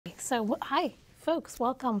So, hi, folks,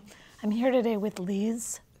 welcome. I'm here today with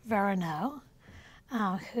Lise Veronneau,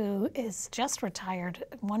 who is just retired,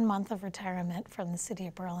 1 month of retirement from the city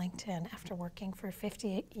of Burlington after working for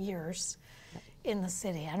 58 years in the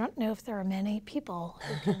city. I don't know if there are many people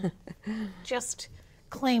who can just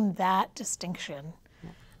claim that distinction.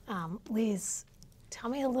 Lise, tell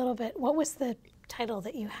me a little bit, what was the title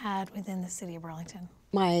that you had within the city of Burlington?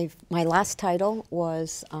 My last title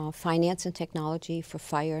was Finance and Technology for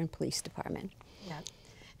Fire and Police Department. Yeah.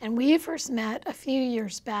 And we first met a few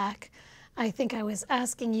years back. I think I was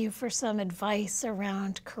asking you for some advice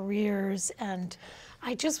around careers, and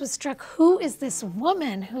I just was struck, who is this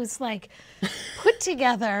woman who's like put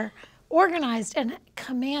together, organized, and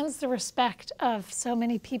commands the respect of so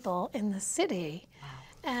many people in the city? Wow.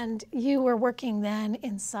 And you were working then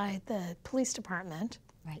inside the police department.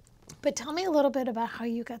 Right. But tell me a little bit about how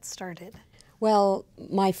you got started. Well,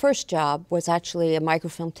 my first job was actually a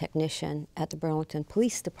microfilm technician at the Burlington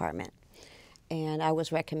Police Department. And I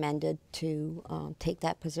was recommended to take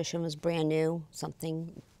that position. It was brand new,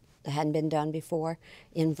 something that hadn't been done before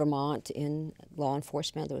in Vermont in law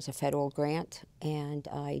enforcement. There was a federal grant, and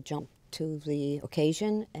I jumped to the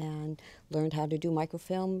occasion and learned how to do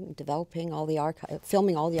microfilm, developing all the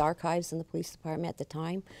filming all the archives in the police department at the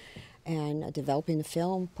time, and developing the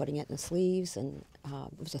film, putting it in the sleeves, and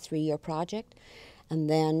it was a 3-year project. And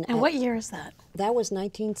then... And what year is that? That was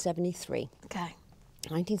 1973. Okay.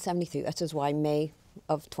 1973. This is why May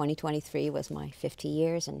of 2023 was my 50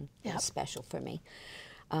 years, and Yep. it was special for me.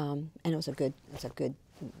 And it was a good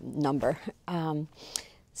number.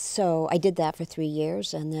 So I did that for 3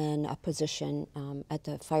 years, and then a position at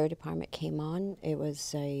the fire department came on. It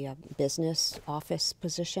was a business office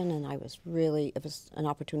position, and it was an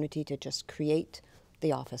opportunity to just create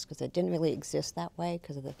the office, because it didn't really exist that way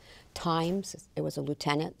because of the times. It was a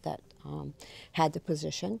lieutenant that had the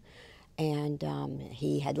position, and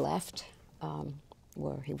he had left,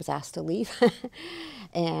 where he was asked to leave.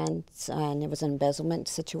 and it was an embezzlement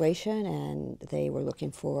situation, and they were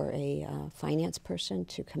looking for a finance person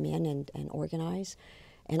to come in and organize.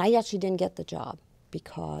 And I actually didn't get the job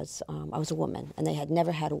because I was a woman, and they had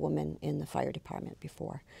never had a woman in the fire department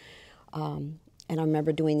before. And I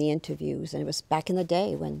remember doing the interviews, and it was back in the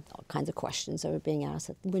day when all kinds of questions that were being asked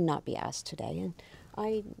that would not be asked today. And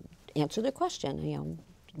I answered the question, you know,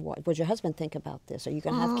 what would your husband think about this? Are you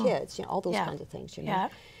going to have kids? You know, all those kinds of things, you know. Yeah.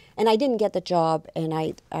 And I didn't get the job, and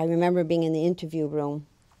I remember being in the interview room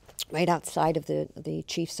right outside of the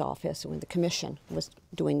chief's office when the commission was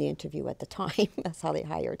doing the interview at the time. That's how they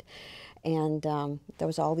hired. And there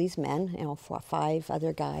was all these men, you know, 5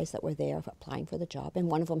 other guys that were there applying for the job, and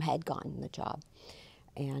one of them had gotten the job.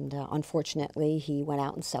 And unfortunately, he went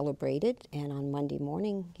out and celebrated, and on Monday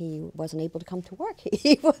morning, he wasn't able to come to work.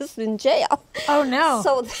 He was in jail. Oh, no.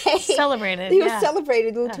 So they celebrated. He was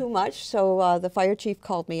celebrated a little too much. So the fire chief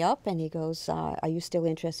called me up, and he goes, are you still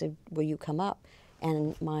interested? Will you come up?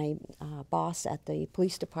 And my boss at the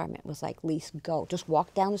police department was like, Lise, go. Just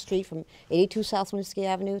walk down the street from 82 South Winooski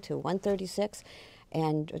Avenue to 136,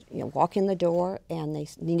 and walk in the door, and they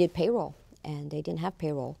needed payroll, and they didn't have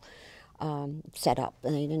payroll set up,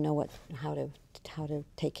 and they didn't know how to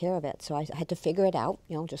take care of it. So I had to figure it out,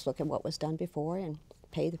 just look at what was done before and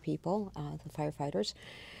pay the people, the firefighters.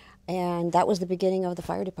 And that was the beginning of the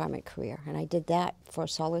fire department career. And I did that for a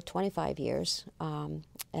solid 25 years, and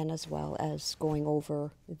as well as going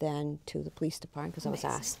over then to the police department, because I was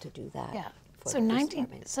asked to do that. Yeah. So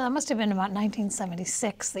that must have been about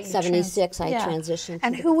 1976 that you 76 I transitioned.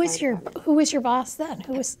 And who was your boss then?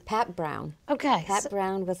 Who was Pat Brown? Okay. Pat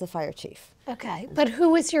Brown was the fire chief. Okay, but who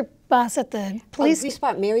was your boss at the police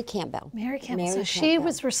department? Mary Campbell. Mary Campbell. So she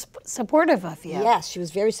was supportive of you. Yes, she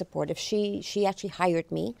was very supportive. She actually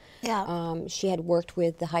hired me. Yeah. She had worked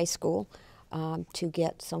with the high school to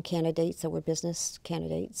get some candidates that were business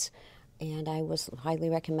candidates, and I was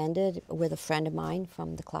highly recommended with a friend of mine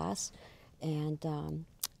from the class. And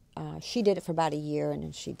she did it for about a year, and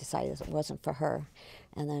then she decided it wasn't for her.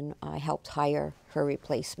 And then I helped hire her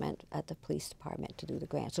replacement at the police department to do the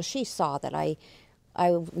grant. So she saw that I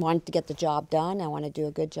wanted to get the job done. I wanted to do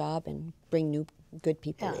a good job and bring good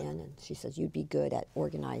people in. And she says, you'd be good at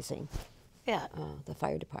organizing the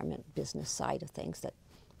fire department business side of things that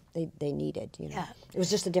they needed, Yeah. It was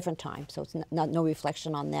just a different time, so it's no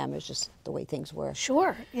reflection on them. It was just the way things were.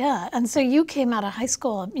 Sure, yeah. And so you came out of high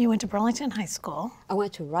school. You went to Burlington High School. I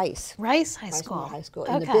went to Rice. Rice High School. High School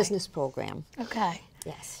in the business program. Okay.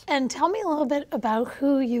 Yes. And tell me a little bit about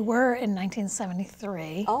who you were in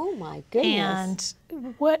 1973. Oh my goodness.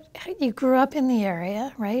 And you grew up in the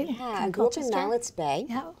area, right? Yeah, I grew up in Mallett's Bay.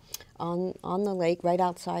 Yeah. On the lake, right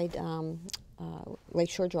outside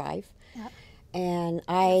Lakeshore Drive. Yeah. And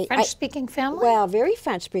French-speaking family? Well, very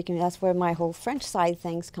French-speaking. That's where my whole French side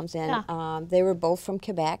things comes in. Yeah. They were both from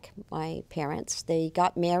Quebec, my parents. They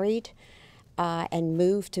got married and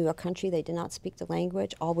moved to a country they did not speak the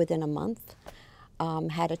language, all within a month.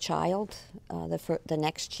 Had a child the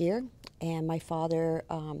next year. And my father,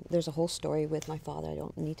 there's a whole story with my father. I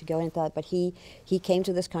don't need to go into that. But he came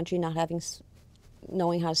to this country not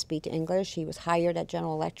knowing how to speak English. He was hired at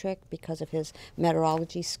General Electric because of his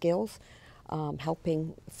meteorology skills.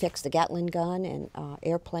 Helping fix the Gatling gun and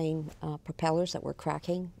airplane propellers that were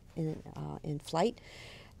cracking in flight.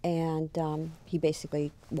 And he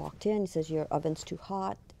basically walked in, he says, your oven's too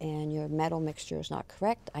hot and your metal mixture is not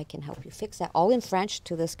correct. I can help you fix that. All in French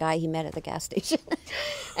to this guy he met at the gas station.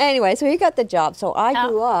 Anyway, so he got the job. So I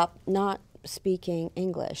grew up not speaking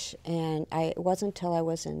English. And it wasn't until I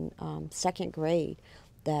was in second grade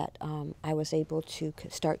that I was able to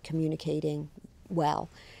start communicating well.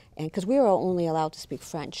 And because we were only allowed to speak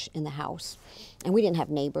French in the house, and we didn't have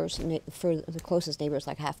neighbors. For the closest neighbors,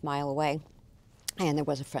 like half mile away, and there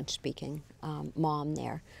was a French-speaking mom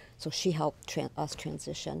there, so she helped us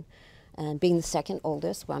transition. And being the second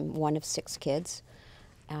oldest, I'm one of 6 kids,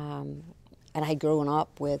 and I had grown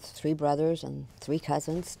up with 3 brothers and 3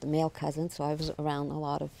 cousins, the male cousins. So I was around a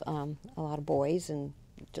lot of boys, and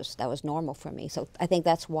just that was normal for me. So I think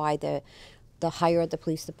that's why the hire at the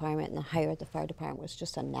police department and the hire at the fire department was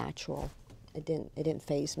just a natural. It didn't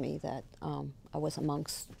faze me that I was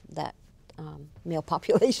amongst that male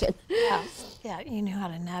population. Yeah, yeah, you knew how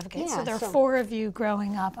to navigate. Yeah, so there are 4 of you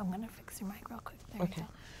growing up. I'm going to fix your mic real quick. There Okay.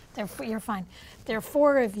 you go. You're fine. There are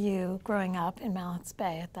 4 of you growing up in Mallets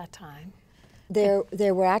Bay at that time. There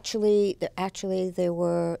were actually there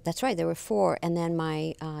were, that's right, there were 4, and then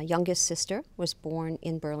my youngest sister was born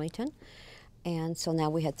in Burlington. And so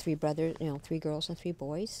now we had 3 brothers, 3 girls and 3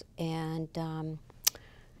 boys. And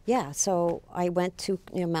yeah, so I went to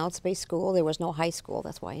Mallets Bay School. There was no high school.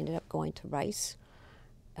 That's why I ended up going to Rice.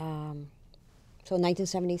 So in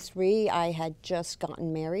 1973, I had just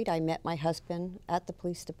gotten married. I met my husband at the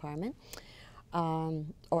police department,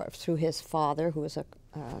 or through his father, who was a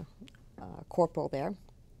corporal there.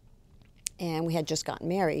 And we had just gotten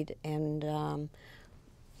married. And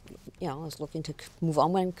I was looking to move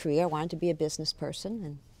on in career. I wanted to be a business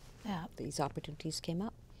person, and these opportunities came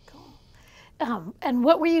up. Cool. And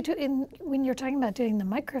what were you doing when you're talking about doing the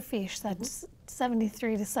microfiche? That's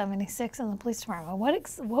 73 to 76 in the police department.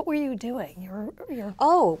 What were you doing?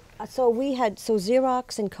 So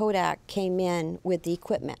Xerox and Kodak came in with the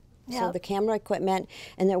equipment. So the camera equipment,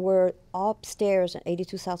 and there were upstairs at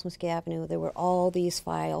 82 South Muskie Avenue. There were all these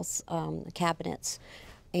files, cabinets.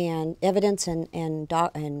 And evidence and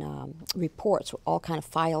reports were all kind of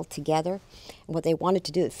filed together. And what they wanted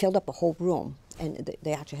to do, it filled up a whole room. And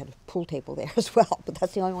they actually had a pool table there as well, but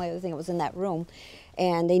that's the only other thing that was in that room.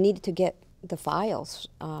 And they needed to get the files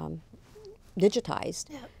digitized.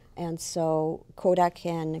 Yep. And so Kodak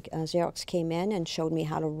and Xerox came in and showed me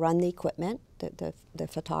how to run the equipment, the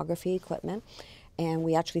photography equipment. And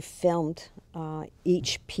we actually filmed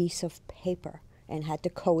each piece of paper and had to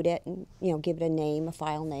code it and give it a name, a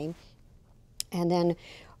file name. And then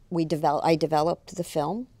I developed the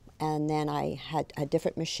film, and then I had a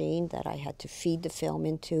different machine that I had to feed the film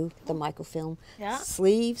into the microfilm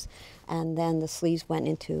sleeves, and then the sleeves went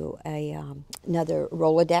into another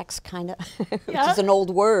Rolodex kind of, which is an old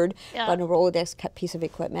word, but a Rolodex piece of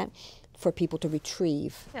equipment for people to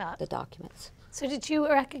retrieve the documents. So did you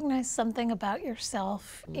recognize something about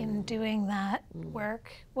yourself in doing that work?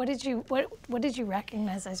 What did you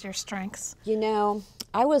recognize as your strengths?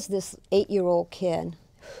 I was this 8-year-old kid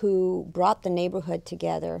who brought the neighborhood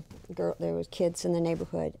together. There was kids in the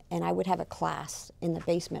neighborhood, and I would have a class in the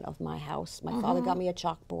basement of my house. My father got me a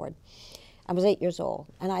chalkboard. I was 8 years old,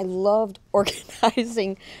 and I loved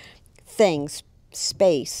organizing things,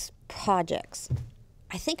 space, projects.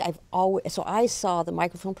 I think so I saw the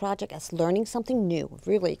microfilm project as learning something new,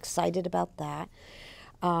 really excited about that,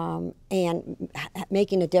 and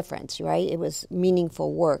making a difference, right? It was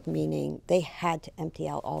meaningful work, meaning they had to empty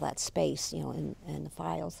out all that space, in the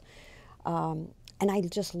files. And I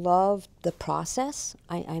just loved the process.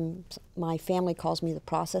 My family calls me the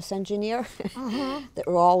process engineer.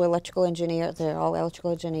 They're all electrical engineers. They're all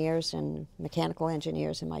electrical engineers and mechanical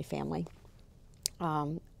engineers in my family.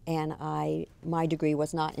 And my degree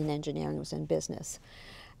was not in engineering, it was in business.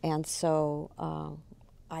 And so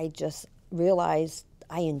I just realized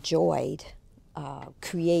I enjoyed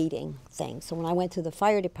creating things. So when I went to the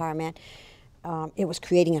fire department, it was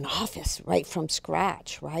creating an office right from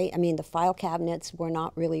scratch, right? I mean, the file cabinets were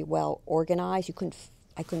not really well organized.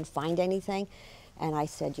 I couldn't find anything. And I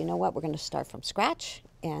said, you know what, we're going to start from scratch,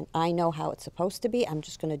 and I know how it's supposed to be. I'm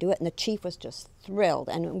just going to do it. And the chief was just thrilled.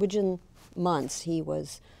 And within months, he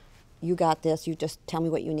was, you got this, you just tell me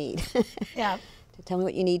what you need. Yeah. Tell me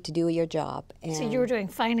what you need to do your job. And so you were doing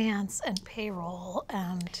finance and payroll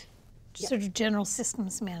and sort of general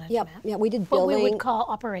systems management. Yep, yeah, we did billing. What we would call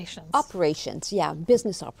operations. Operations, yeah,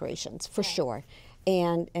 business operations, for sure.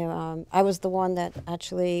 And I was the one that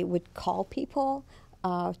actually would call people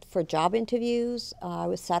for job interviews. I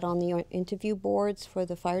was sat on the interview boards for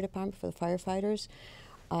the fire department, for the firefighters.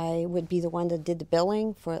 I would be the one that did the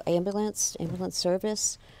billing for ambulance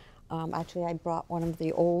service. Actually, I brought one of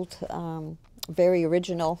the old, very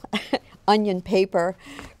original onion paper,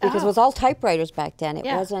 because it was all typewriters back then.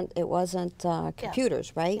 It wasn't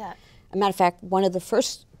computers, right? Yeah. As a matter of fact, one of the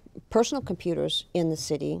first personal computers in the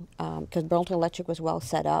city, because Burlington Electric was well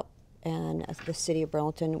set up, and the city of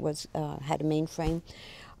Burlington was had a mainframe.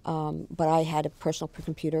 But I had a personal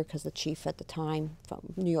computer because the chief at the time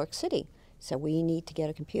from New York City said, we need to get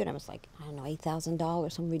a computer. I was like, I don't know,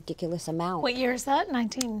 $8,000, some ridiculous amount. What year is that?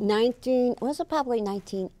 Was it probably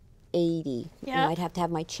 1980? Yeah. You know, I'd have to have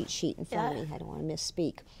my cheat sheet in front of me. I don't want to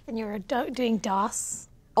misspeak. And you were doing DOS?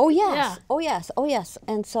 Oh, yes. Yeah. Oh, yes. Oh, yes.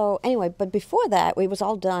 And so, anyway, but before that, it was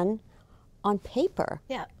all done on paper.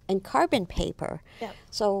 Yeah. And carbon paper. Yeah.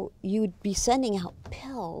 So you'd be sending out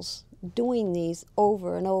pills, doing these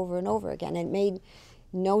over and over and over again. It made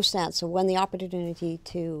no sense. So when the opportunity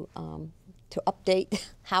to update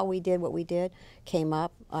how we did what we did came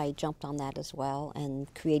up, I jumped on that as well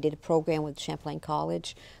and created a program with Champlain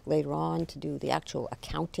College later on to do the actual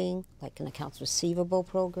accounting, like an accounts receivable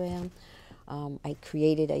program. I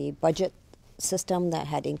created a budget system that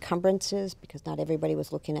had encumbrances, because not everybody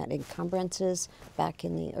was looking at encumbrances back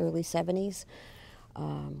in the early 70s.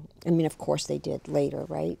 I mean, of course they did later,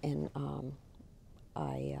 right? And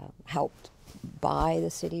I helped buy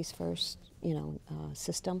the city's first,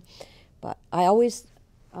 system. But I always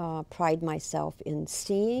pride myself in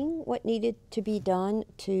seeing what needed to be done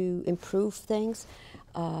to improve things,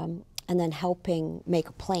 and then helping make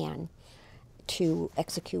a plan to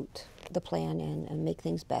execute the plan and make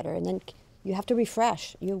things better. And then you have to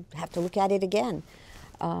refresh. You have to look at it again,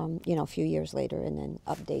 a few years later, and then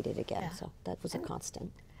update it again. Yeah. So that was a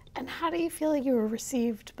constant. And how do you feel you were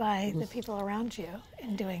received by the people around you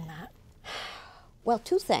in doing that? Well,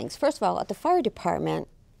 two things. First of all, at the fire department,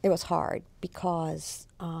 it was hard because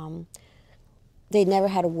they'd never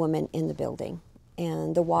had a woman in the building.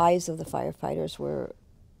 And the wives of the firefighters were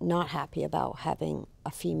not happy about having a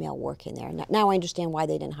female working there. Now I understand why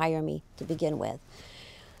they didn't hire me to begin with.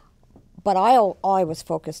 But all I was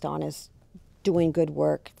focused on is doing good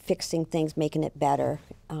work, fixing things, making it better,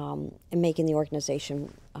 and making the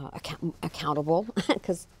organization accountable,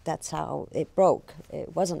 because that's how it broke.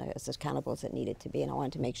 It wasn't as accountable as it needed to be, and I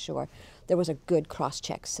wanted to make sure there was a good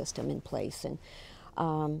cross-check system in place. And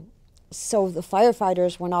so the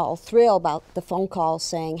firefighters were not all thrilled about the phone call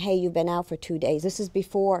saying, hey, you've been out for 2 days. This is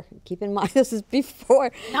before, keep in mind, this is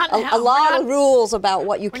before a lot of rules about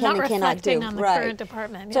what you can and cannot do. On the current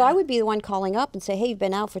department. Yeah. So I would be the one calling up and say, hey, you've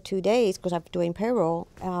been out for 2 days because I'm doing payroll,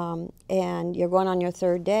 and you're going on your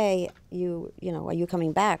third day. Are you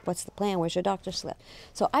coming back? What's the plan? Where's your doctor's slip?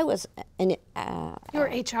 So I was you were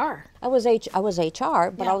HR. I was HR,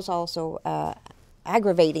 but I was also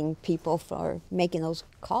aggravating people for making those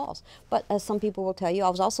calls. But as some people will tell you, I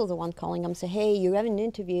was also the one calling them and say, hey, you have an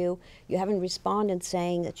interview, you haven't responded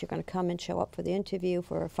saying that you're going to come and show up for the interview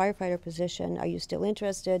for a firefighter position, are you still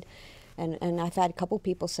interested? And I've had a couple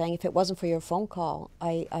people saying, if it wasn't for your phone call,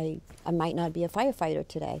 I might not be a firefighter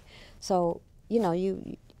today. So,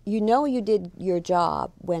 you did your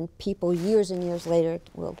job when people years and years later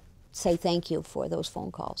will say thank you for those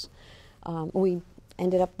phone calls. We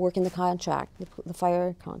ended up working the contract, the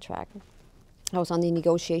fire contract. I was on the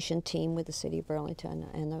negotiation team with the city of Burlington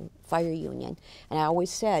and the fire union. And I always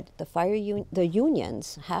said the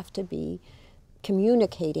unions have to be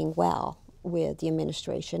communicating well with the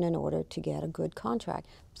administration in order to get a good contract,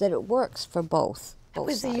 so that it works for both sides.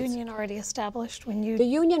 Was the union already established when you... The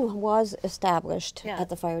union was established at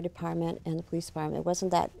the fire department and the police department. It wasn't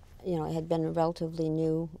that, it had been relatively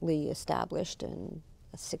newly established in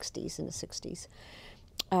the 60s.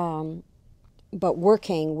 But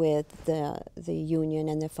working with the union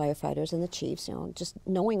and the firefighters and the chiefs, just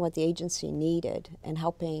knowing what the agency needed and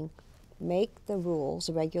helping make the rules,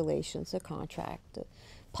 the regulations, the contract, the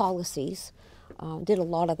policies, did a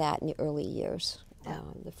lot of that in the early years,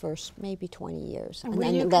 the first maybe 20 years. And were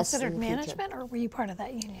you considered management, or were you part of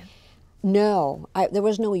that union? No, there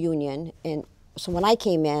was no union. So when I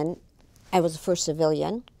came in, I was the first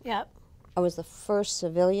civilian. Yep. I was the first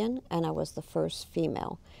civilian, and I was the first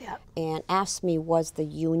female. Yep. And AFSCME was the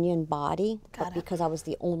union body, but because I was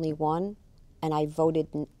the only one, and I voted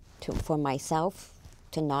for myself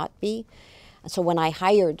to not be. So when I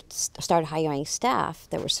started hiring staff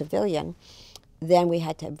that were civilian, then we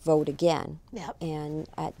had to vote again. Yep. And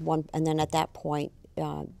then at that point,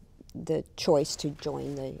 the choice to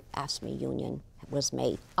join the AFSCME union was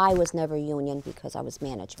made. I was never union because I was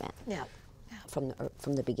management. Yeah. From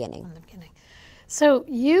the beginning. From the beginning. So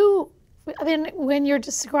when you're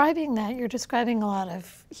describing that, you're describing a lot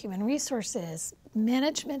of human resources,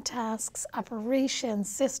 management tasks, operations,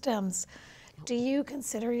 systems. Do you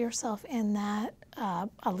consider yourself in that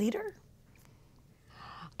a leader?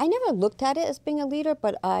 I never looked at it as being a leader,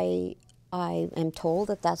 but I am told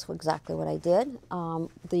that that's exactly what I did.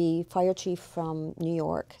 The fire chief from New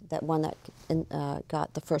York, that one that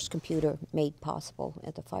got the first computer made possible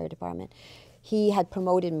at the fire department, he had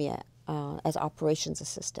promoted me as operations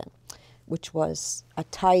assistant, which was a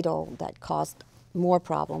title that caused more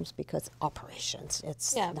problems because operations,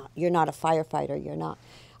 you're not a firefighter, you're not.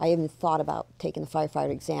 I even thought about taking the firefighter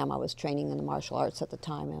exam. I was training in the martial arts at the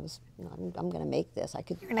time. I'm going to make this.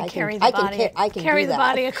 You're going to carry the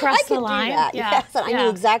body across the line. Yeah. Yes, and I knew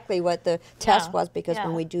exactly what the test was because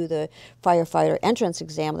when we do the firefighter entrance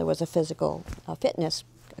exam, there was a physical fitness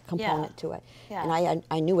component to it. Yeah. And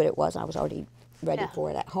I knew what it was, and I was already ready for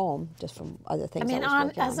it at home, just from other things I was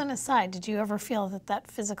working on. As an aside, did you ever feel that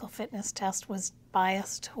physical fitness test was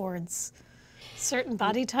biased towards certain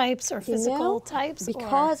body types or physical types?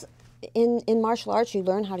 Because in martial arts, you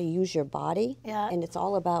learn how to use your body, and it's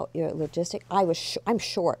all about your logistic. I'm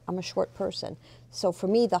short. I'm a short person. So for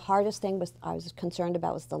me, the hardest thing I was concerned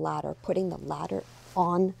about was the ladder, putting the ladder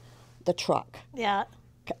on the truck. Yeah.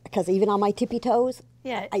 Because even on my tippy toes,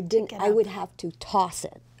 I would have to toss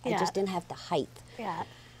it. I just didn't have the height. Yeah.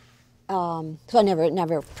 So I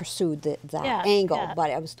never pursued that angle, but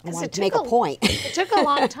I wanted to make a point. It took a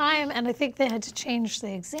long time, and I think they had to change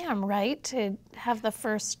the exam, right, to have the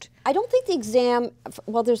first. I don't think the exam.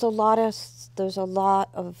 Well, there's a lot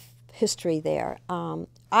of history there.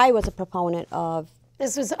 I was a proponent of.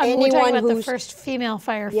 This was we're talking about the first female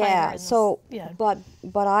firefighter. Yeah.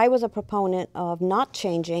 But I was a proponent of not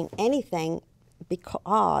changing anything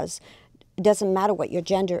because it doesn't matter what your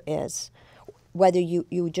gender is. Whether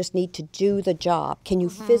you just need to do the job. Can you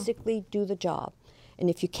physically do the job? And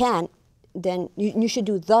if you can't, then you should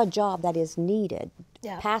do the job that is needed.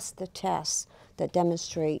 Yeah. Pass the tests that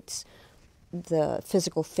demonstrates the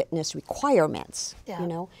physical fitness requirements, you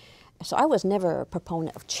know? So I was never a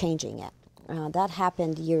proponent of changing it. That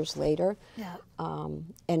happened years later. Yeah.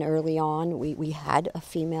 And early on, we had a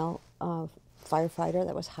female firefighter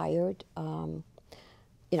that was hired.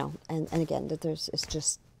 You know, and again,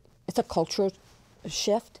 it's a cultural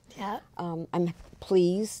shift. Yeah. I'm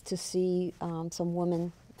pleased to see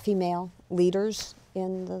some female leaders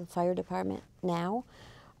in the fire department now,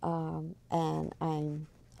 and I'm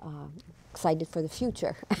excited for the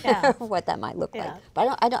future, what that might look like.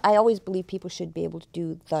 But I always believe people should be able to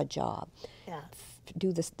do the job,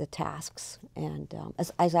 do the tasks. And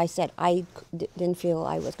as I said, I didn't feel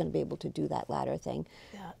I was going to be able to do that latter thing.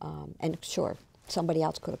 Yeah. And sure, somebody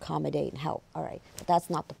else could accommodate and help. All right, but that's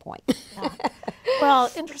not the point.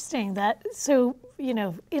 Well, interesting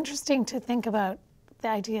interesting to think about the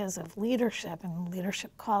ideas of leadership and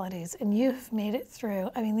leadership qualities, and you've made it through.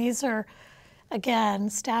 I mean, these are, again,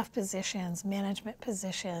 staff positions, management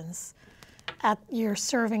positions. You're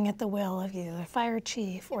serving at the will of either the fire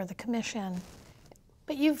chief or the commission,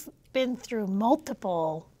 but you've been through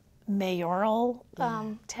multiple mayoral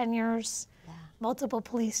tenures, multiple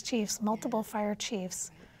police chiefs, multiple fire chiefs.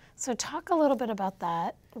 So talk a little bit about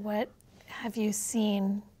that. What have you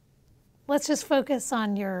seen? Let's just focus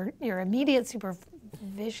on your immediate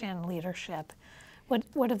supervision leadership.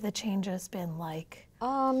 What have the changes been like?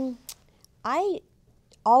 I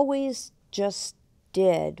always just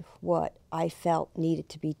did what I felt needed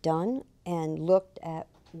to be done and looked at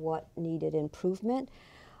what needed improvement.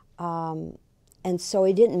 And so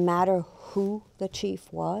it didn't matter who the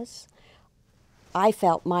chief was. I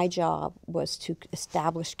felt my job was to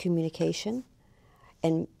establish communication,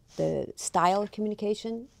 and the style of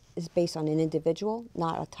communication is based on an individual,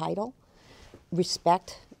 not a title.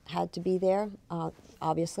 Respect had to be there,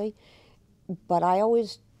 obviously, but I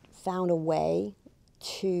always found a way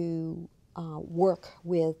to work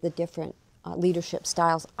with the different leadership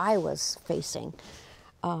styles I was facing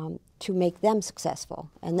to make them successful.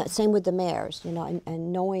 And that same with the mayors, you know,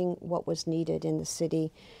 and knowing what was needed in the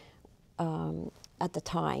city at the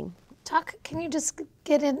time. Can you just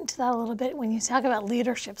get into that a little bit? When you talk about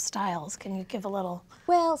leadership styles, can you give a little?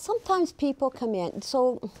 Well, sometimes people come in.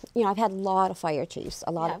 So, you know, I've had a lot of fire chiefs,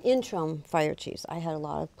 a lot of interim fire chiefs. I had a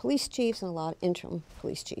lot of police chiefs and a lot of interim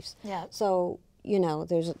police chiefs. Yeah. So, you know,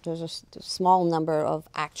 there's a small number of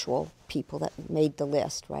actual people that made the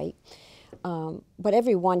list, right? But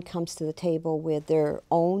everyone comes to the table with their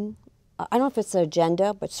own, I don't know if it's their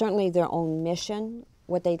agenda, but certainly their own mission,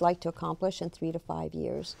 what they'd like to accomplish in 3 to 5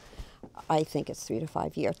 years. I think it's 3 to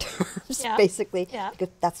 5 year terms, basically, because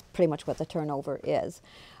that's pretty much what the turnover is.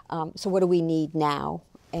 So what do we need now?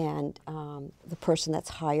 And the person that's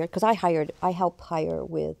hired, because I helped hire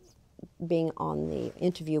with being on the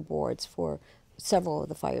interview boards for several of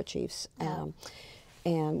the fire chiefs.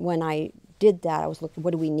 And when I did that, I was looking, what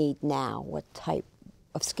do we need now? What type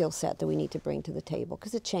of skill set do we need to bring to the table?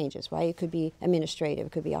 Because it changes, right? It could be administrative,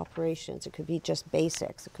 it could be operations, it could be just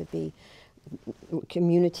basics, it could be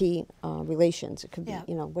community relations, it could be,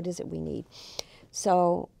 you know, what is it we need?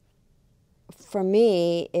 So for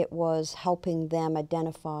me, it was helping them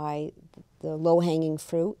identify the low-hanging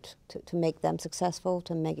fruit to make them successful,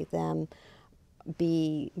 to make them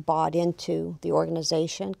be bought into the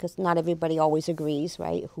organization, because not everybody always agrees,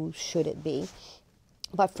 right? Who should it be?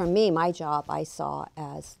 But for me, my job I saw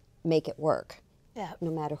as make it work. Yeah. No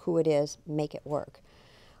matter who it is, make it work.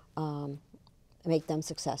 Make them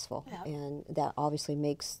successful. Yeah. And that obviously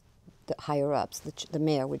makes the higher-ups, the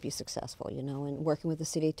mayor would be successful, you know, and working with the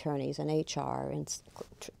city attorneys and HR and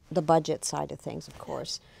the budget side of things, of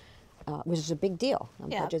course, which is a big deal.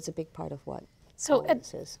 Budget's a big part of what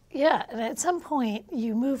this is. Yeah, and at some point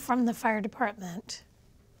you move from the fire department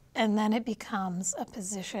and then it becomes a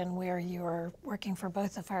position where you're working for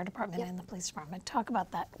both the fire department and the police department. Talk about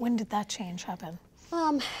that. When did that change happen?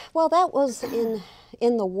 Well, that was in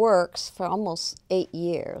the works for almost 8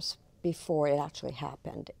 years before it actually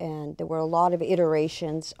happened. And there were a lot of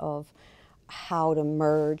iterations of how to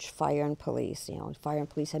merge fire and police, you know, fire and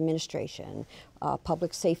police administration,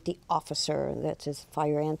 public safety officer, that's his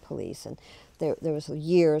fire and police. And there was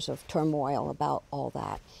years of turmoil about all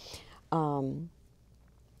that.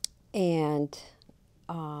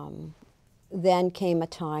 Then came a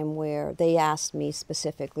time where they asked me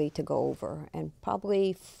specifically to go over, and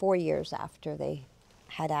probably 4 years after they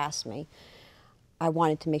had asked me, I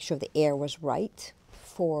wanted to make sure the air was right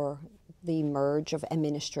for the merge of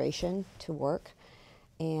administration to work.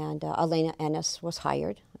 And Elena Ennis was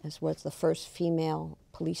hired, as was the first female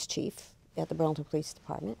police chief at the Burlington Police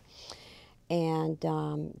Department. And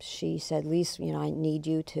she said, Lise, you know, I need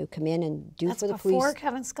you to come in and do for the police. Before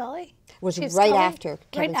Kevin Scully? It was right after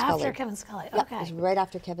Kevin Scully. Right after Kevin Scully, okay. Yep, it was right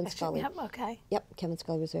after Kevin Scully. Yep, okay. Yep, Kevin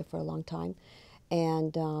Scully was there for a long time.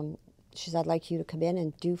 And she said, I'd like you to come in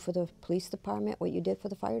and do for the police department what you did for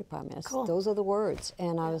the fire department. Cool. Those are the words.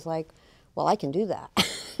 And I was like, well, I can do that.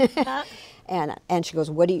 And she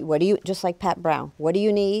goes, what do you, just like Pat Brown, what do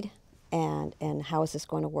you need? And how is this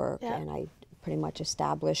going to work? Yeah. And I pretty much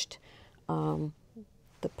established the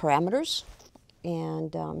parameters,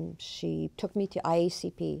 and she took me to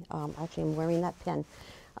IACP. Actually, I'm wearing that pin,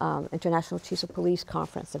 International Chiefs of Police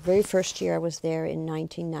Conference. The very first year I was there in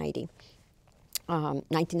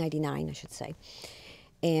 1999, I should say.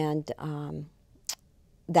 And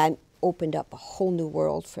that opened up a whole new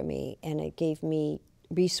world for me, and it gave me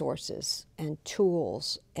resources and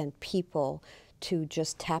tools and people to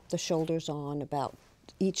just tap the shoulders on about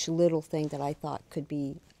each little thing that I thought could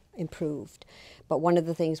be improved. But one of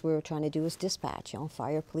the things we were trying to do was dispatch, you know,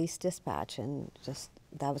 fire police dispatch, and just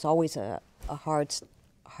that was always a hard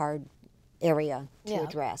area to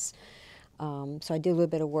address. So I did a little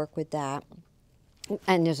bit of work with that.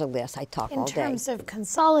 And there's a list. I talk all day. In terms of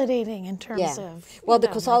consolidating, in terms of... Well, the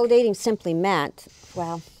consolidating simply meant,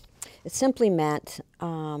 well, it simply meant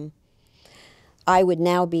I would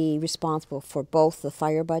now be responsible for both the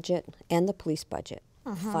fire budget and the police budget.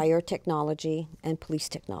 Fire technology and police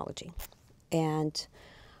technology. And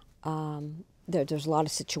there's a lot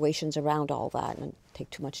of situations around all that, and it'd take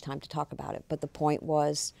too much time to talk about it. But the point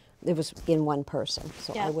was, it was in one person.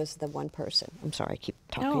 So I was the one person. I'm sorry, I keep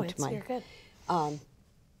talking to my... you're good.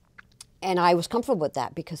 And I was comfortable with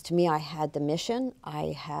that, because to me I had the mission,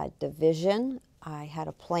 I had the vision, I had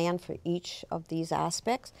a plan for each of these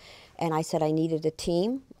aspects, and I said I needed a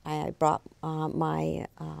team. I brought my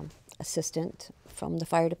assistant from the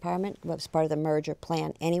fire department, was part of the merger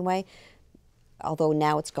plan anyway, although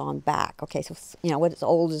now it's gone back. Okay, so, you know, what's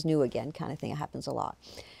old is new again kind of thing. It happens a lot,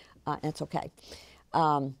 and it's okay.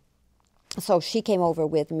 so she came over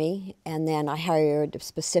with me, and then I hired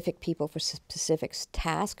specific people for specific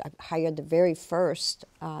tasks. I hired the very first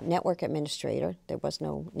network administrator. There was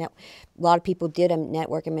no net. A lot of people did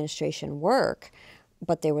network administration work,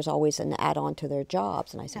 but there was always an add-on to their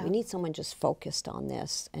jobs. And I said, we need someone just focused on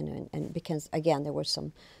this, and because again there was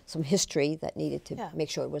some history that needed to make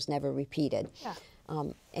sure it was never repeated. Yeah.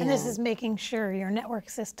 And this is making sure your network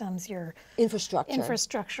systems, your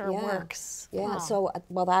infrastructure works. Yeah, wow. so,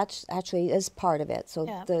 well, that actually is part of it. So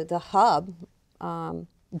the hub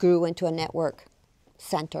grew into a network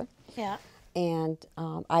center. Yeah. And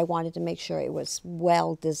I wanted to make sure it was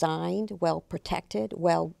well designed, well protected,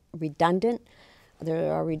 well redundant.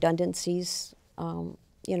 There are redundancies,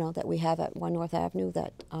 you know, that we have at 1 North Avenue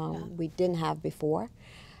that we didn't have before.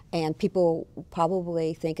 And people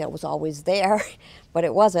probably think it was always there, but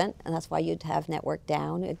it wasn't, and that's why you'd have network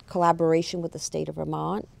down. In collaboration with the state of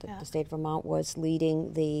Vermont. The state of Vermont was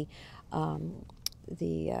leading the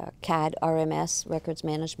CAD, RMS, records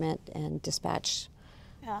management and dispatch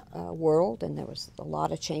world, and there was a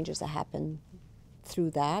lot of changes that happened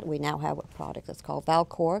through that. We now have a product that's called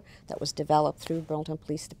Valcor that was developed through Burlington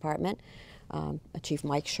Police Department. Chief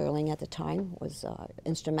Mike Sherling at the time was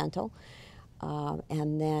instrumental.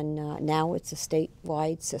 And then now it's a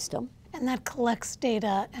statewide system. And that collects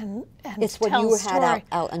data and it's what tells you story. had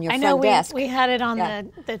out on your I front know desk. we had it on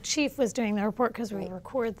the chief was doing the report because we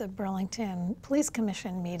record the Burlington Police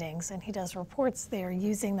Commission meetings, and he does reports there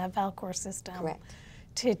using that Valcor system. Correct.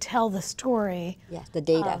 To tell the story. Yeah, the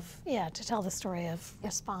data. To tell the story of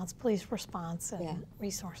response, police response, and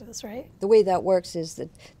resources, right? The way that works is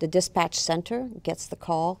that the dispatch center gets the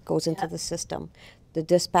call, goes into the system. The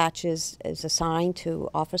dispatch is assigned to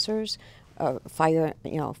officers. Fire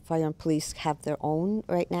and police have their own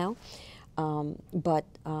right now. But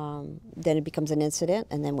then it becomes an incident,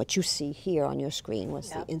 and then what you see here on your screen was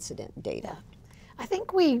the incident data. Yeah. I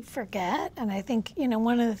think we forget, and I think, you know,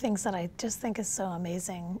 one of the things that I just think is so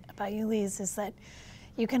amazing about you, Lise, is that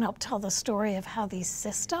you can help tell the story of how these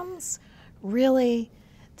systems really,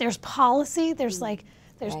 there's policy, there's like,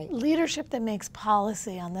 there's leadership that makes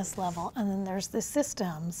policy on this level, and then there's the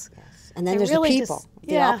systems. Yes. And then there's really the people,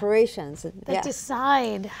 the operations. That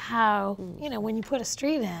decide how, you know, when you put a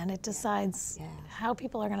street in, it decides how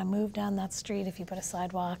people are going to move down that street if you put a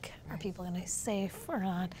sidewalk. Are people going to be safe or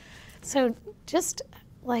not? So just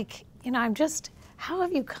like, you know, how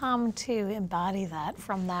have you come to embody that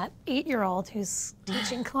from that 8-year-old who's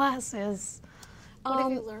teaching classes? What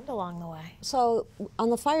have you learned along the way? So on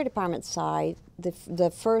the fire department side, the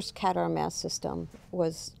first CAD-RMS system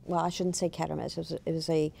was, well, I shouldn't say CAD-RMS, it was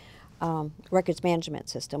a records management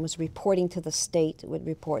system. It was reporting to the state with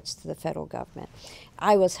reports to the federal government.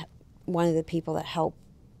 I was one of the people that helped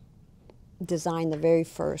design the very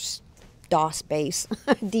first DOS-based,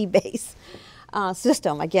 D-base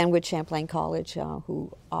system, again with Champlain College,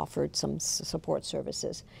 who offered some support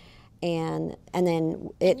services. And then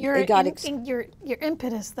it got... your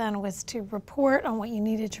impetus then was to report on what you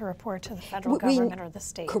needed to report to the federal government or the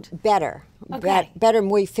state. Better, better,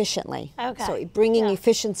 more efficiently. Okay. So bringing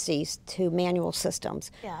efficiencies to manual systems.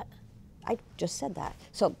 Yeah. I just said that.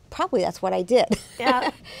 So probably that's what I did.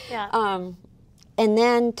 Yeah, yeah. And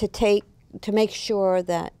then to make sure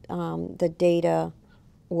that the data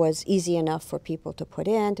was easy enough for people to put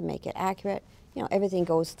in, to make it accurate. You know, everything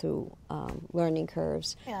goes through learning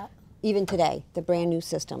curves. Yeah. Even today, the brand new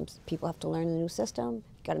systems, people have to learn the new system.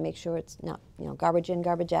 Got to make sure it's not, you know, garbage in,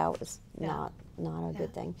 garbage out is not a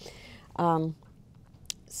good thing.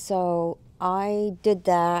 So I did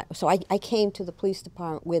that. So I came to the police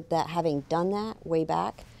department with that, having done that way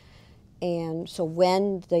back. And so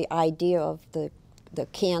when the idea of the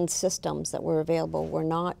canned systems that were available were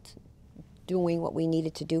not doing what we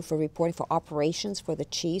needed to do for reporting, for operations, for the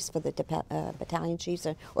chiefs, for the battalion chiefs,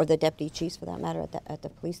 or the deputy chiefs for that matter at the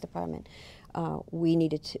police department, we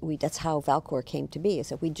needed to, that's how Valcor came to be, is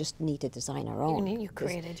that we just need to design our own. You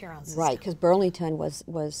created your own system. Right, because Burlington was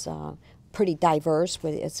pretty diverse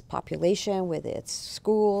with its population, with its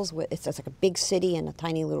schools, it's like a big city and a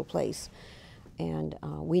tiny little place. And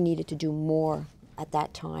we needed to do more at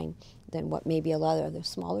that time than what maybe a lot of other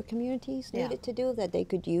smaller communities needed to do, that they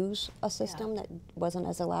could use a system that wasn't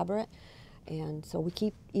as elaborate. And so we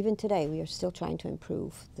keep, even today, we are still trying to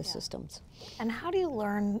improve the systems. And how do you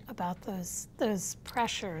learn about those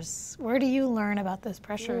pressures? Where do you learn about those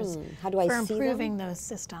pressures how do I for see improving those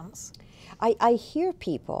systems? I hear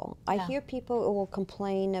people. I hear people who will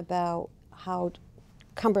complain about how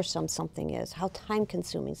cumbersome something is, how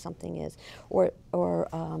time-consuming something is, or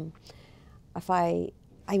if I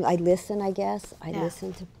listen, I guess. I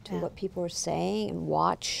listen to what people are saying and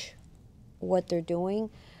watch what they're doing.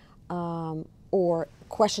 or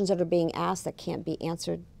questions that are being asked that can't be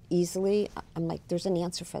answered easily, I'm like, there's an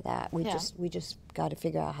answer for that. We just got to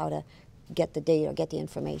figure out how to get the data, get the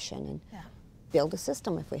information, and build a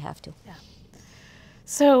system if we have to. Yeah.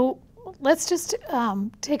 So let's just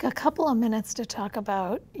take a couple of minutes to talk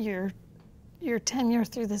about your tenure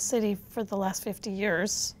through the city for the last 50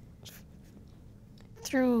 years,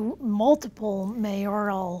 through multiple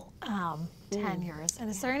mayoral tenures. And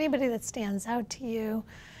is there anybody that stands out to you,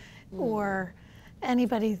 or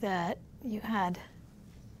anybody that you had,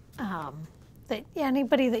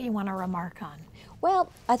 anybody that you want to remark on?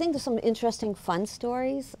 Well, I think there's some interesting fun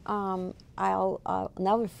stories. I'll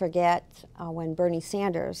never forget when Bernie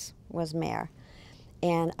Sanders was mayor,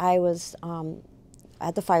 and I was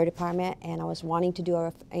at the fire department, and I was wanting to do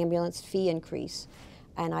an ambulance fee increase,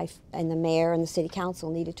 and the mayor and the city council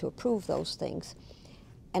needed to approve those things.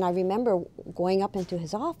 And I remember going up into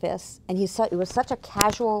his office, and he was such a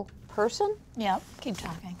casual person. Yeah, keep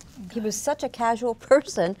talking. He was such a casual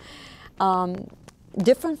person,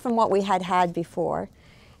 different from what we had before.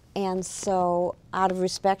 And so, out of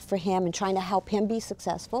respect for him and trying to help him be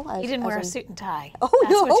successful. He didn't wear a suit and tie. Oh,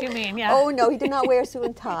 That's no. what you mean, yeah. Oh, no, he did not wear a suit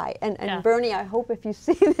and tie. And Bernie, I hope if you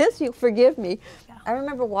see this, you'll forgive me. Yeah. I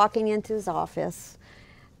remember walking into his office,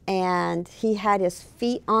 and he had his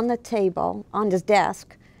feet on the table, on his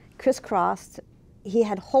desk, crisscrossed. He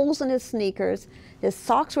had holes in his sneakers. His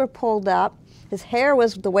socks were pulled up. His hair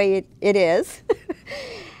was the way it is.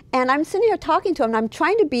 And I'm sitting here talking to him, and I'm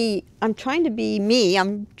trying to be me.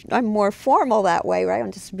 I'm more formal that way, right?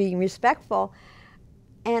 I'm just being respectful.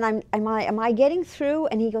 And am I getting through?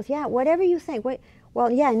 And he goes, yeah, whatever you think. Wait,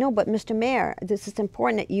 well, yeah, no, but Mr. Mayor, this is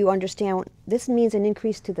important that you understand. This means an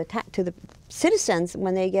increase to the citizens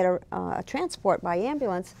when they get a transport by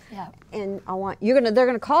ambulance. Yeah. And they're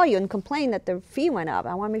gonna call you and complain that the fee went up.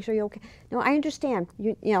 I want to make sure you're okay. No, I understand.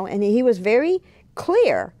 You know, and he was very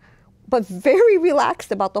clear, but very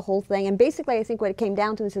relaxed about the whole thing. And basically, I think what it came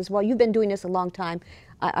down to is, says, well, you've been doing this a long time.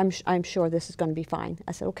 I'm sure this is going to be fine.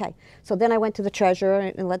 I said, okay. So then I went to the treasurer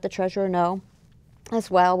and let the treasurer know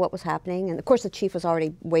as well what was happening. And of course, the chief was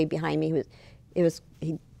already way behind me.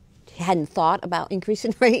 He hadn't thought about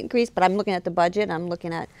increasing rate increase, but I'm looking at the budget. I'm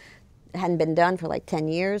looking at, it hadn't been done for like 10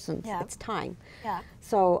 years, and it's time. Yeah.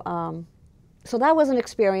 So, so that was an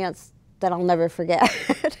experience that I'll never forget.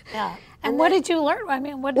 Yeah. And what did you learn? I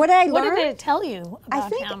mean, what did it tell you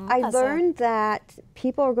about him? I learned that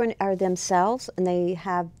people are themselves, and they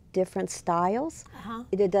have different styles.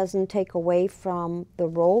 It doesn't take away from the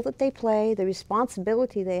role that they play, the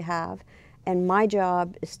responsibility they have, and my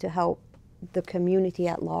job is to help the community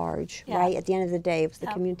at large, right? At the end of the day, it was the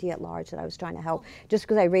community at large that I was trying to help. Just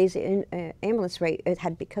because I raised the ambulance rate,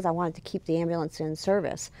 because I wanted to keep the ambulance in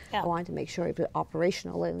service. I wanted to make sure it was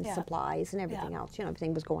operational, and supplies and everything else, you know,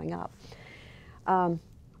 everything was going up.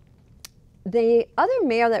 The other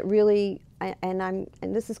mayor that really, and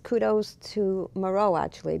this is kudos to Moreau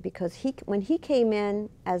actually, because when he came in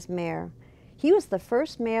as mayor, he was the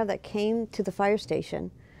first mayor that came to the fire station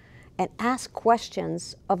and asked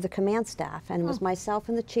questions of the command staff, and it was myself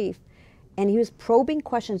and the chief, and he was probing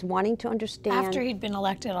questions, wanting to understand. After he'd been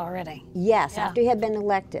elected already. Yes, after he had been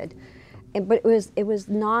elected. But it was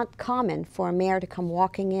not common for a mayor to come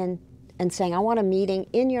walking in and saying, I want a meeting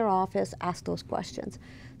in your office, ask those questions.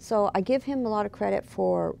 So I give him a lot of credit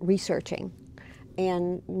for researching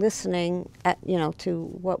and listening to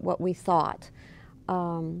what we thought.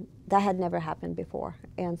 That had never happened before.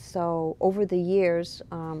 And so over the years,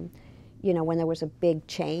 when there was a big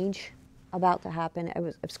change about to happen,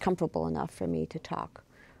 it was comfortable enough for me to talk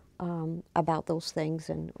about those things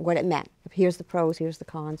and what it meant. Here's the pros, here's the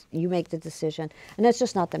cons. You make the decision. And that's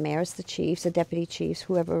just not the mayor, it's the chiefs, the deputy chiefs,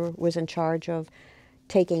 whoever was in charge of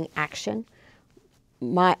taking action.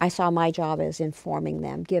 I saw my job as informing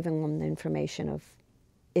them, giving them the information of,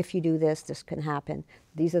 if you do this, this can happen.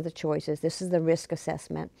 These are the choices. This is the risk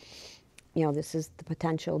assessment. This is the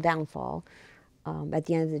potential downfall. At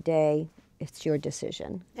the end of the day, it's your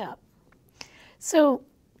decision. Yeah. So,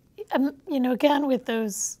 again, with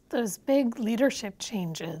those big leadership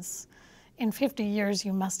changes, in 50 years,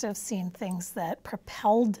 you must have seen things that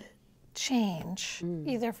propelled change,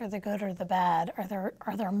 either for the good or the bad.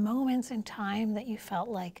 Are there moments in time that you felt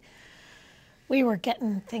like we were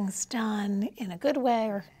getting things done in a good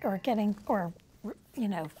way,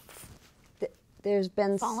 there's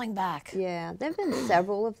been falling back? Yeah, there've been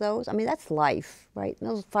several of those. I mean, that's life, right?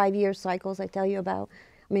 Those 5-year cycles I tell you about.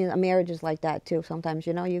 I mean, a marriage is like that too. Sometimes,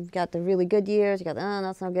 you've got the really good years, you got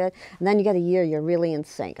that's not good, and then you got a year you're really in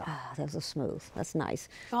sync. That was smooth. That's nice.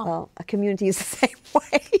 Oh. Well, a community is the same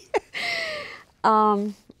way.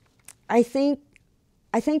 I think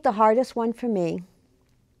I think the hardest one for me,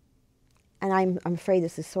 and I'm afraid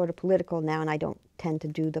this is sort of political now, and I don't tend to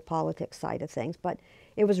do the politics side of things, but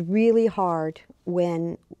it was really hard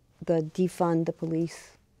when the defund the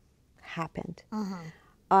police happened.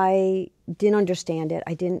 I didn't understand it.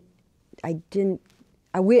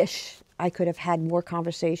 I wish I could have had more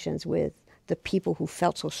conversations with the people who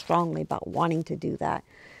felt so strongly about wanting to do that.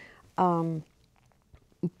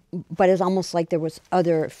 But it's almost like there was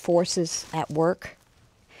other forces at work.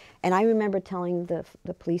 And I remember telling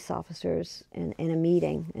the police officers in a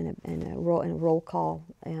meeting, in a roll call,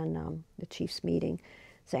 and the chief's meeting,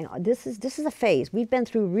 saying, oh, this is a phase. We've been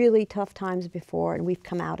through really tough times before, and we've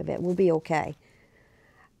come out of it. We'll be okay.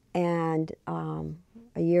 And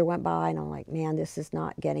a year went by, and I'm like, man, this is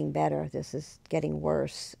not getting better. This is getting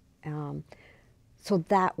worse. So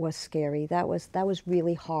that was scary. That was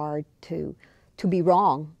really hard to be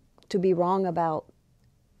wrong about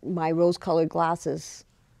my rose-colored glasses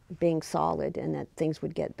being solid and that things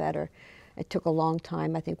would get better. It took a long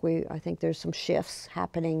time. I think there's some shifts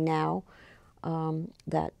happening now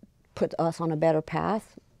that put us on a better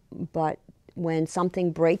path. But when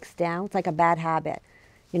something breaks down, it's like a bad habit.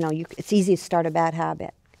 You know, it's easy to start a bad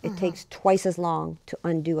habit. It takes twice as long to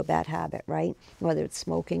undo a bad habit, right? Whether it's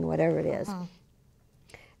smoking, whatever it is.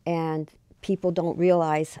 And people don't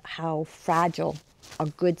realize how fragile a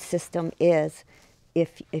good system is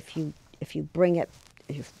if you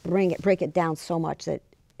break it down so much that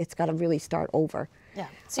it's got to really start over. Yeah.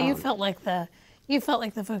 So you felt like the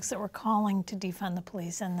folks that were calling to defund the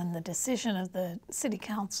police, and then the decision of the city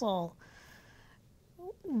council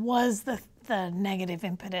was the negative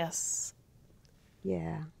impetus.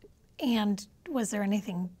 Yeah. And was there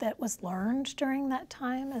anything that was learned during that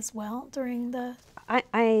time as well, during the... I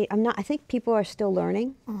think people are still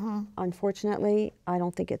learning. Unfortunately, I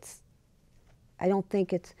don't think it's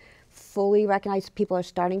fully recognized. People are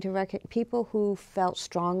starting to recognize, people who felt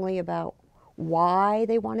strongly about why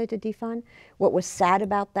they wanted to defund. What was sad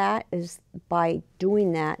about that is by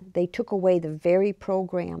doing that, they took away the very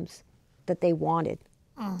programs that they wanted.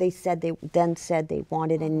 They said they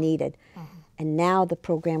wanted and needed. And now the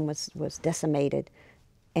program was decimated,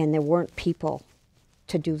 and there weren't people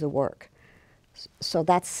to do the work. So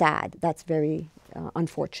that's sad. That's very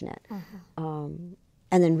unfortunate. And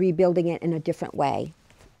then rebuilding it in a different way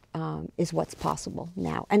is what's possible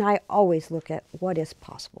now. And I always look at what is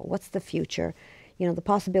possible. What's the future? You know, the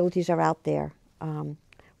possibilities are out there.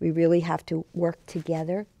 We really have to work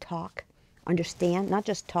together, talk, understand, not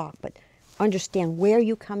just talk, but understand where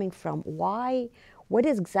you're coming from, why, what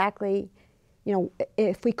is exactly, you know,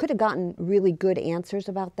 if we could have gotten really good answers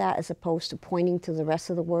about that as opposed to pointing to the rest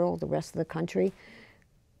of the world, the rest of the country,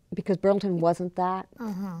 because Burlington wasn't that,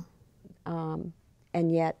 and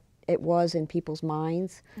yet it was in people's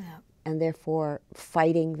minds, and therefore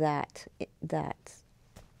fighting that. Yeah.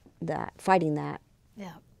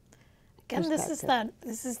 Again,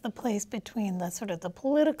 this is the place between the sort of the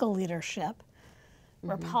political leadership,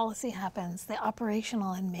 where policy happens, the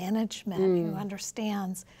operational and management who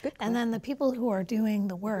understands, and then the people who are doing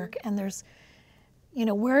the work. And there's, you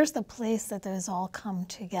know, where's the place that those all come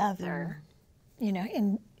together? You know,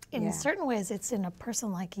 in certain ways, it's in a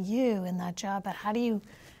person like you in that job, but how do you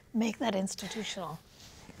make that institutional?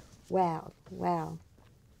 Wow.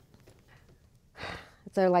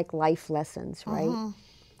 They're like life lessons, right?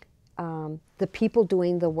 The people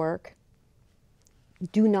doing the work,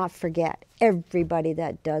 do not forget, everybody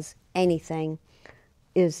that does anything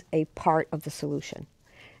is a part of the solution.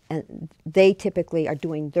 And they typically are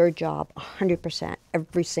doing their job 100%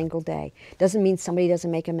 every single day. Doesn't mean somebody doesn't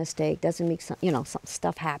make a mistake, doesn't mean, some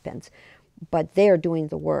stuff happens. But they are doing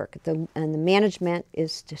the work. And the management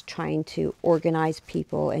is just trying to organize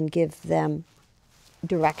people and give them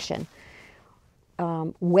direction.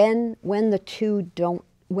 When the two don't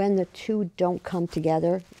come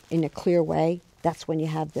together in a clear way, that's when you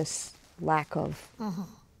have this lack of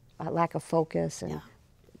focus and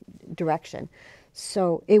direction.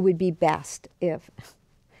 So it would be best if,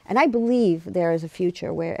 and I believe there is a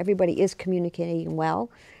future where everybody is communicating well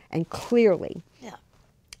and clearly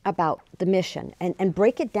about the mission, and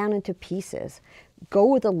break it down into pieces. Go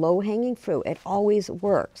with the low-hanging fruit. It always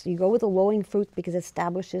works. You go with the low-hanging fruit because it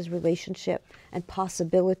establishes relationship and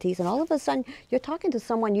possibilities, and all of a sudden you're talking to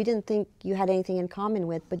someone you didn't think you had anything in common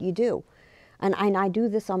with, but you do. And I do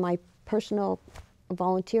this on my personal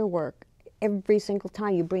volunteer work. Every single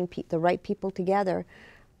time you bring the right people together,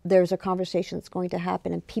 there's a conversation that's going to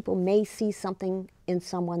happen, and people may see something in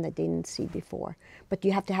someone that they didn't see before. But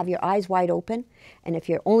you have to have your eyes wide open, and if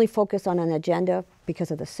you're only focused on an agenda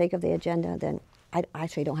because of the sake of the agenda, then I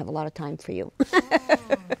actually don't have a lot of time for you.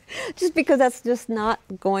 Just because that's just not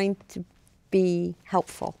going to be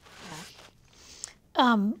helpful.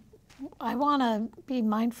 I want to be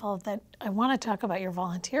mindful that I want to talk about your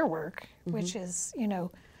volunteer work, which is, you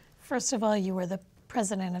know, first of all, you were the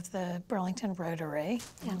president of the Burlington Rotary,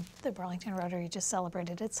 and the Burlington Rotary just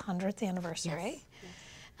celebrated its 100th anniversary.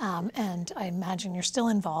 Yes. And I imagine you're still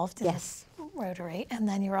involved in this Rotary. And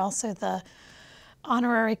then you're also the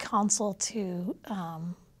honorary consul to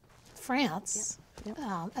France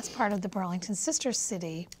as part of the Burlington Sister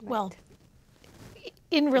City. Right. Well,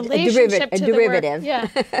 in relationship to the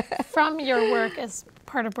work, from your work as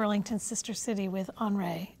part of Burlington Sister City with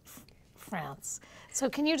Henri, France. So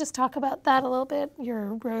can you just talk about that a little bit?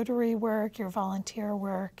 Your Rotary work, your volunteer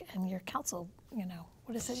work, and your council, you know,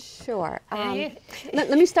 what is it? Sure. Let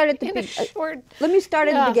me start at the beginning. Let me start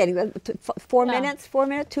at the beginning. 4 minutes, 4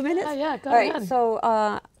 minutes, 2 minutes? Oh, yeah, go ahead. All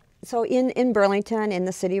right, so in Burlington, in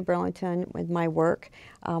the city of Burlington, with my work,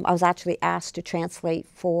 I was actually asked to translate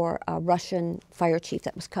for a Russian fire chief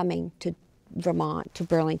that was coming to Vermont, to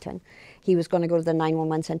Burlington. He was going to go to the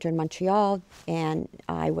 911 center in Montreal, and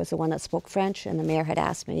I was the one that spoke French, and the mayor had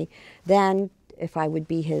asked me then if I would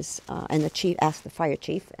be his, and the chief asked the fire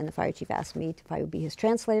chief, and the fire chief asked me if I would be his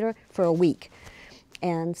translator for a week.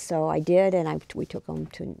 And so I did, and we took him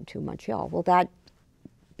to Montreal. Well, that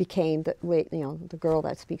became the girl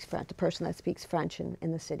that speaks French, the person that speaks French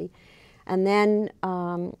in the city. And then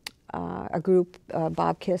a group,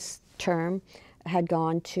 Bob Kiss' term, had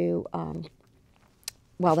gone to,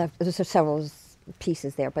 well, there's several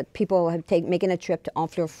pieces there, but people have making a trip to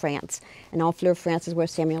Honfleur, France. And Honfleur, France is where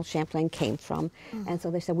Samuel Champlain came from. And so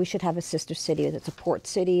they said we should have a sister city. It's a port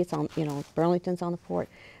city. It's on, you know, Burlington's on the port.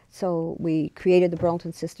 So we created the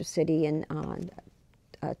Burlington Sister City in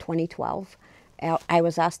 2012. I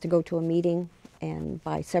was asked to go to a meeting and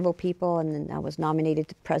by several people, and then I was nominated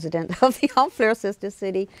to president of the Honfleur Sister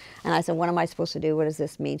City. And I said, what am I supposed to do? What does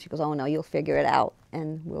this mean? She goes, oh no, you'll figure it out,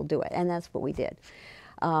 and we'll do it. And that's what we did.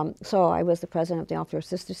 So I was the president of the Honfleur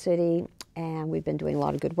Sister City, and we've been doing a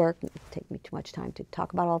lot of good work. It would take me too much time to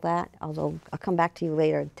talk about all that. Although I'll come back to you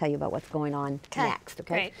later and tell you about what's going on next,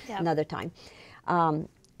 okay? Great. Yep. Another time. And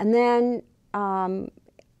then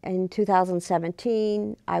in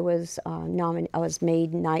 2017, I was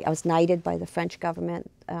knighted by the French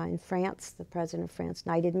government in France. The president of France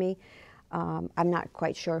knighted me. I'm not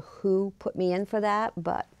quite sure who put me in for that,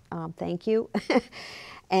 but thank you.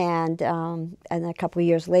 And a couple of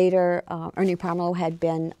years later, Ernie Pomerleau had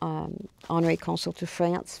been honorary consul to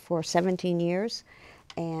France for 17 years.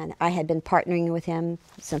 And I had been partnering with him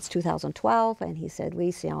since 2012, and he said,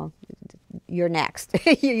 Lise, you know, you're next.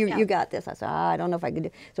 You got this. I said, I don't know if I could do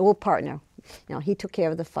it. So we'll partner. You know, he took care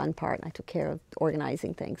of the fun part, and I took care of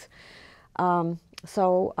organizing things.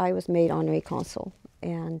 So I was made honorary consul,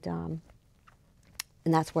 and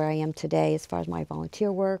that's where I am today as far as my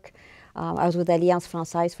volunteer work. I was with Alliance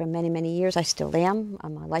Francaise for many, many years. I still am.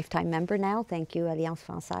 I'm a lifetime member now. Thank you, Alliance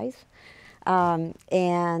Francaise.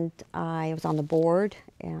 And I was on the board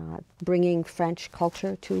bringing French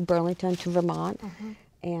culture to Burlington, to Vermont.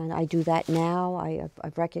 And I do that now.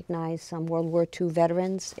 I've recognized some World War II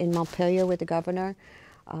veterans in Montpelier with the governor.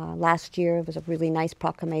 Last year, it was a really nice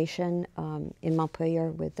proclamation in Montpelier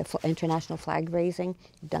with the international flag raising.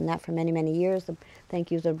 I've done that for many, many years. Thank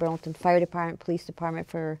you to the Burlington Fire Department, Police Department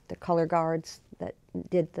for the color guards that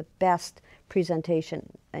did the best presentation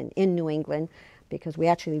in New England, because we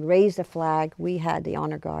actually raised the flag. We had the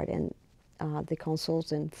honor guard, and the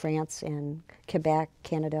consuls in France and Quebec,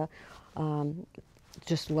 Canada,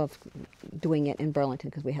 just loved doing it in Burlington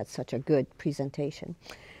because we had such a good presentation.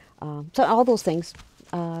 So all those things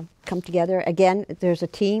come together. Again, there's a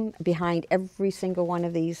team behind every single one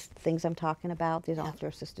of these things I'm talking about. These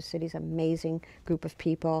Honfleur Sister Cities, amazing group of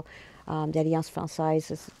people. The Alliance Francaise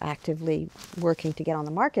is actively working to get on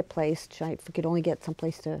the marketplace. If we could only get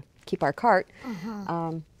someplace to keep our cart.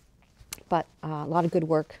 But a lot of good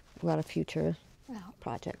work, a lot of future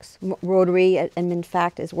projects. Rotary, and in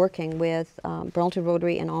fact, is working with Burlington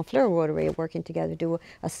Rotary and Honfleur Rotary are working together to do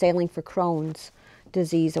a sailing for Crohn's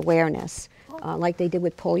disease awareness. Like they did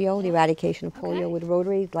with polio, the eradication of polio with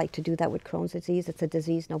Rotary, like to do that with Crohn's disease. It's a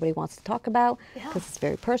disease nobody wants to talk about because it's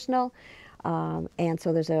very personal. And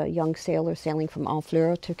so there's a young sailor sailing from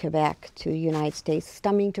Honfleur to Quebec to the United States,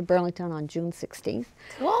 coming to Burlington on June 16th.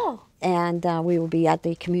 Cool. And we will be at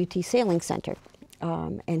the Community Sailing Center.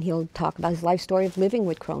 And he'll talk about his life story of living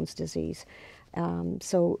with Crohn's disease. And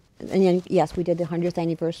then, yes, we did the 100th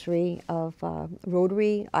anniversary of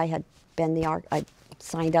Rotary. I had been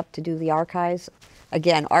signed up to do the archives.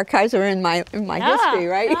 Again, archives are in my history,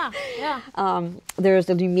 right? There's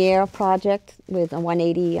the Lumiere project with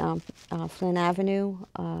 180 Flynn Avenue,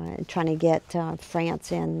 trying to get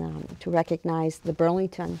France in to recognize the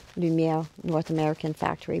Burlington Lumiere North American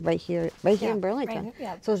factory right here in Burlington. Right,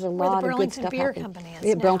 yeah. So there's a lot of good stuff Burlington happening. Beer Company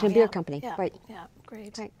is now, Burlington Beer Company, yeah, right? Yeah,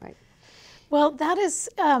 great. Right. Well, that is,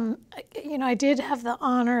 you know, I did have the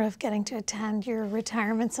honor of getting to attend your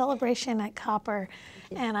retirement celebration at Copper,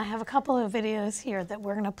 and I have a couple of videos here that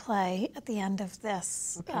we're going to play at the end of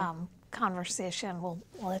this conversation.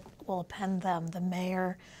 We'll append them. The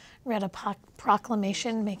mayor read a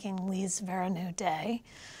proclamation making Lise Veronneau Day.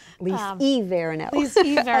 Lise E. Veronneau. Lise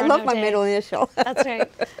E. Veronneau I love my Day. middle initial. That's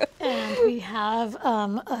right. And we have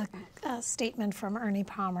a statement from Ernie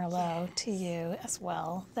Pomerleau to you as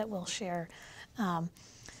well that we'll share.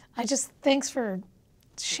 Thanks for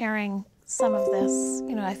sharing some of this.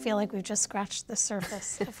 You know, I feel like we've just scratched the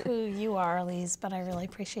surface of who you are, Lise, but I really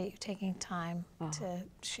appreciate you taking time to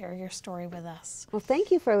share your story with us. Well, thank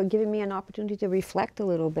you for giving me an opportunity to reflect a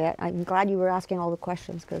little bit. I'm glad you were asking all the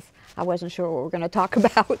questions because I wasn't sure what we were going to talk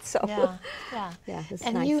about. So Yeah. It's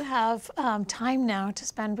and nice. you have time now to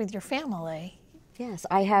spend with your family. Yes,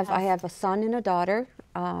 I have a son and a daughter.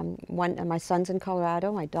 My son's in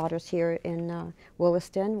Colorado. My daughter's here in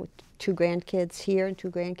Williston with 2 grandkids here and 2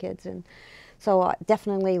 grandkids, and so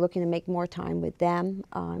definitely looking to make more time with them.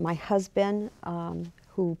 My husband,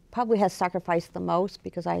 who probably has sacrificed the most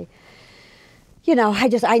because I now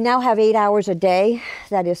have 8 hours a day.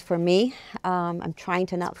 That is for me. I'm trying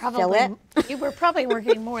to not fill it. You were probably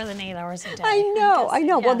working more than 8 hours a day. I know.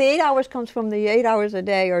 Yeah. Well, the 8 hours comes from the 8 hours a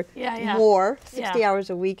day or more. 60 hours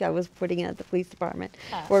a week I was putting in at the police department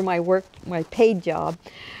or my paid job.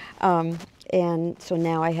 And so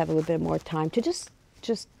now I have a little bit more time to just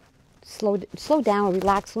slow down and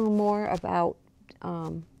relax a little more about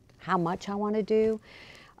how much I want to do.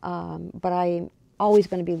 But I'm always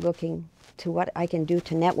going to be looking to what I can do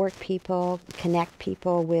to network people, connect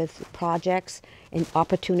people with projects and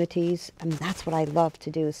opportunities. And that's what I love to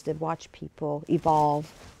do, is to watch people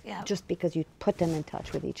evolve just because you put them in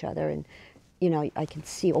touch with each other. And, you know, I can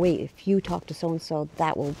see, oh, wait, if you talk to so-and-so,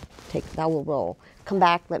 that will roll. Come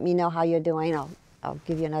back, let me know how you're doing. I'll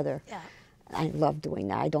give you another. Yeah. I love doing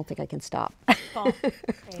that. I don't think I can stop. Cool.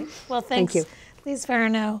 Great. Well, thanks. Thank you. Lise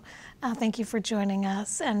Veronneau, thank you for joining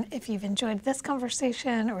us. And if you've enjoyed this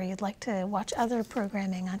conversation or you'd like to watch other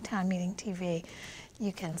programming on Town Meeting TV,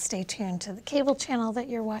 you can stay tuned to the cable channel that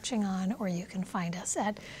you're watching on, or you can find us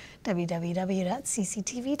at www.cctv.org.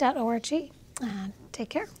 Take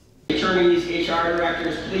care. Attorneys, HR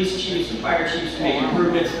directors, police chiefs, and fire chiefs to make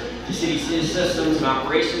improvements to city systems and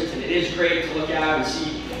operations. And it is great to look out and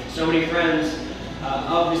see so many friends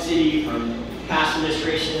of the city from past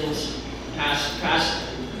administrations, past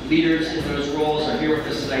leaders in those roles are here with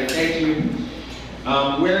us tonight. Thank you.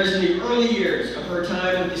 Whereas in the early years of her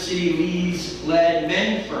time with the city, Lise led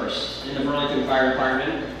Men First in the Burlington Fire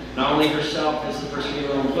Department. Not only herself as the first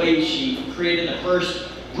female employee, she created the first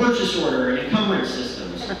purchase order and encumbrance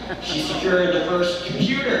systems. She secured the first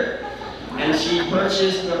computer, and she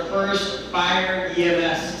purchased the first fire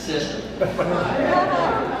EMS system.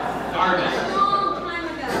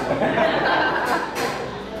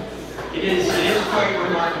 It is quite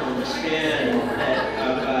remarkable the span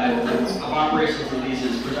of operations that Lise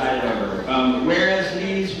has presided over. Whereas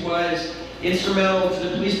Lise was instrumental to the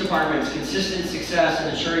police department's consistent success in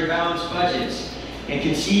ensuring balanced budgets and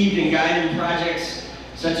conceived and guided projects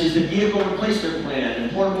such as the vehicle replacement plan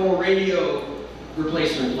and portable radio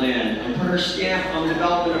replacement plan, and put her stamp on the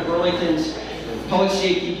development of Burlington's public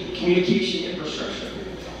safety communication infrastructure.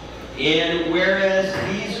 And whereas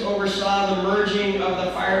Lise oversaw the merging of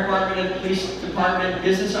the fire department and police department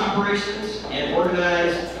business operations and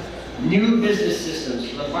organized new business systems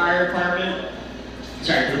for the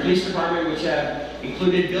police department, which have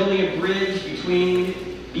included building a bridge between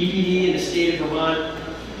BPD and the state of Vermont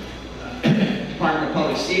Department of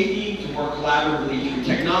Public Safety to work collaboratively through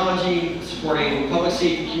technology, supporting public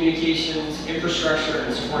safety communications, infrastructure,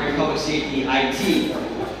 and supporting public safety IT.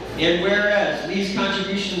 And whereas Lise's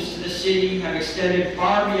contributions to the city have extended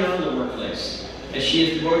far beyond the workplace, as she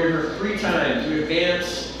has devoted her free time to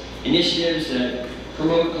advance initiatives that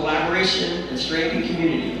promote collaboration and strengthen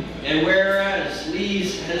community. And whereas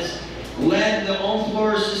Lise has led the On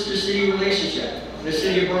Floor's sister city relationship, the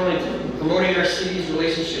city of Burlington, promoting our city's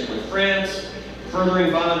relationship with France,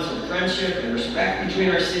 furthering bonds of friendship and respect between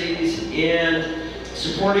our cities, and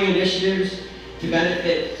supporting initiatives to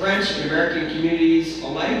benefit French and American communities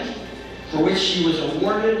alike, for which she was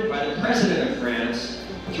awarded by the President of France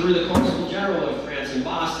through the Consul General of France in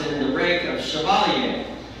Boston, the rank of Chevalier,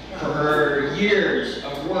 for her years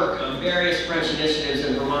of work on various French initiatives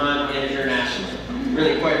in Vermont and internationally.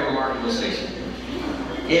 Really quite a remarkable distinction.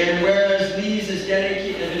 And whereas Lise has been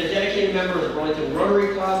a dedicated member of the Burlington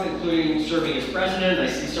Rotary Club, including serving as president, I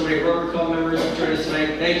see so many Rotary Club members who joined us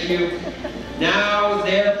tonight, thank you. Now,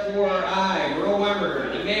 therefore, I, Earl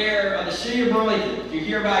Wemmer, the Mayor of the City of Burlington, do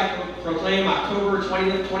hereby proclaim October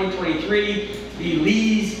 20th, 2023 the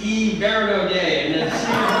Lise E. Veronneau Day in the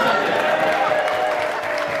City of Burlington.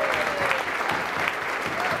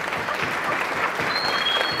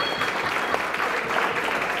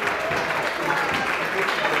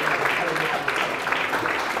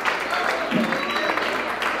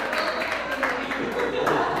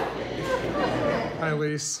 Hi,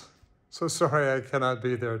 Lise. So sorry I cannot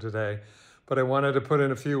be there today, but I wanted to put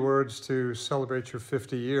in a few words to celebrate your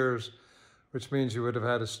 50 years, which means you would have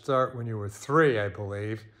had to start when you were 3, I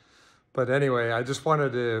believe. But anyway, I just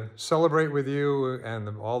wanted to celebrate with you and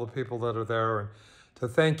all the people that are there, and to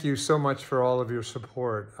thank you so much for all of your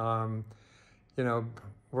support. You know,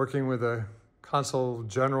 working with the Consul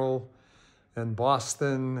General in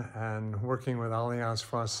Boston and working with Alliance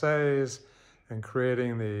Francaise, and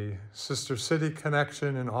creating the Sister City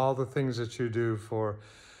connection and all the things that you do for,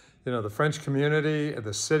 you know, the French community,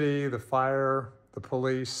 the city, the fire, the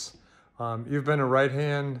police. You've been a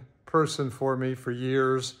right-hand person for me for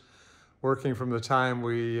years, working from the time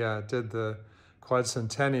we did the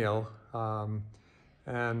Quadcentennial.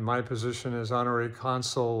 And my position as Honorary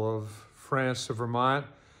Consul of France to Vermont,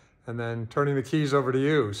 and then turning the keys over to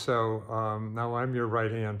you. So now I'm your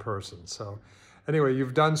right-hand person. So anyway,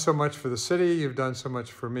 you've done so much for the city, you've done so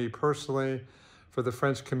much for me personally, for the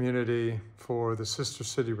French community, for the Sister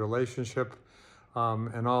City relationship,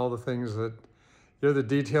 and all the things that, you're the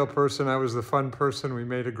detail person, I was the fun person. We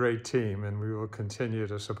made a great team, and we will continue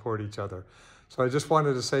to support each other. So I just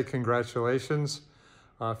wanted to say congratulations.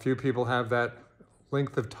 Few people have that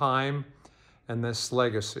length of time and this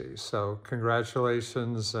legacy. So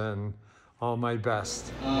congratulations and all my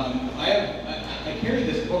best. I carry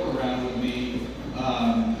this book around with me,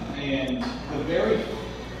 and the very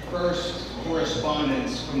first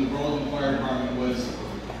correspondence from the Burlington Fire Department was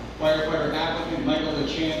firefighter applicant Michael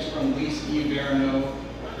LaChance from Lise E. Veronneau.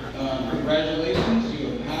 Congratulations, you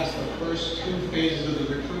have passed the first 2 phases of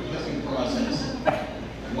the recruit testing process.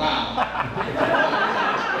 Wow.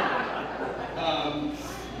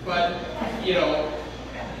 But, you know,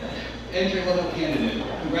 entry-level candidate,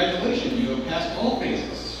 congratulations, you have passed all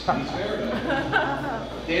phases. Lise Veronneau.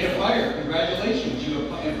 Date of fire, congratulations, you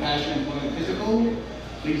have passed your employment physical.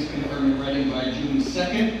 Please confirm your writing by June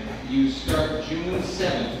 2nd. You start June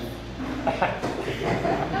 7th.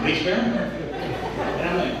 Lise Veronneau. And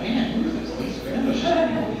I'm like, man, who is this Lise Veronneau? She's a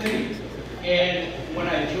whole thing. And when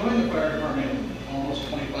I joined the fire department almost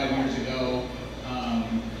 25 years ago,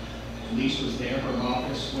 Lise was there. Her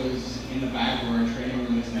office was in the back where our training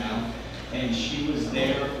room is now. And she was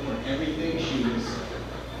there for everything.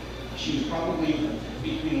 She was probably,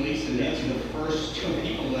 between Lise and Nancy, the first 2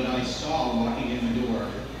 people that I saw walking in the door.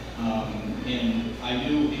 And I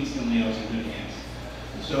knew instantly I was in good hands.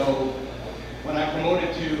 So when I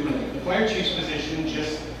promoted to the fire chief's position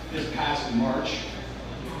just this past March,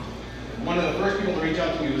 one of the first people to reach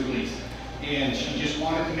out to me was Lise. And she just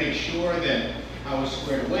wanted to make sure that I was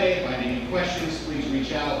squared away. If I had any questions, please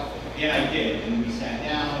reach out. And I did, and we sat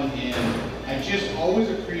down, and I just always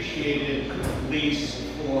appreciated Lise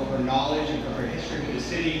for her knowledge and for her history with the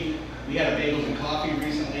city. We had a bagels and coffee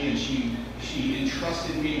recently, and she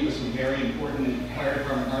entrusted me with some very important fire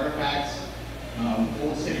department artifacts,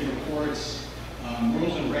 old city reports,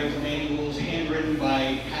 rules and regs manuals, handwritten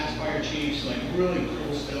by past fire chiefs, like really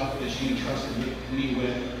cool stuff that she entrusted me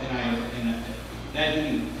with,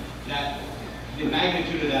 and the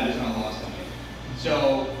magnitude of that is not lost on me.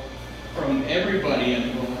 So, from everybody at the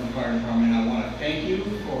Burlington Fire Department, I want to thank you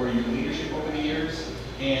for your leadership over the years,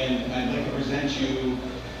 and I'd like to present you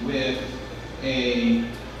with a,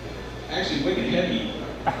 actually wicked heavy,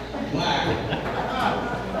 plaque.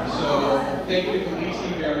 So, thank you to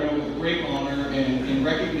Lise Veronneau with great honor and in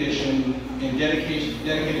recognition and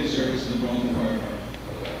dedicated service to the Burlington Fire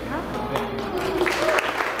Department.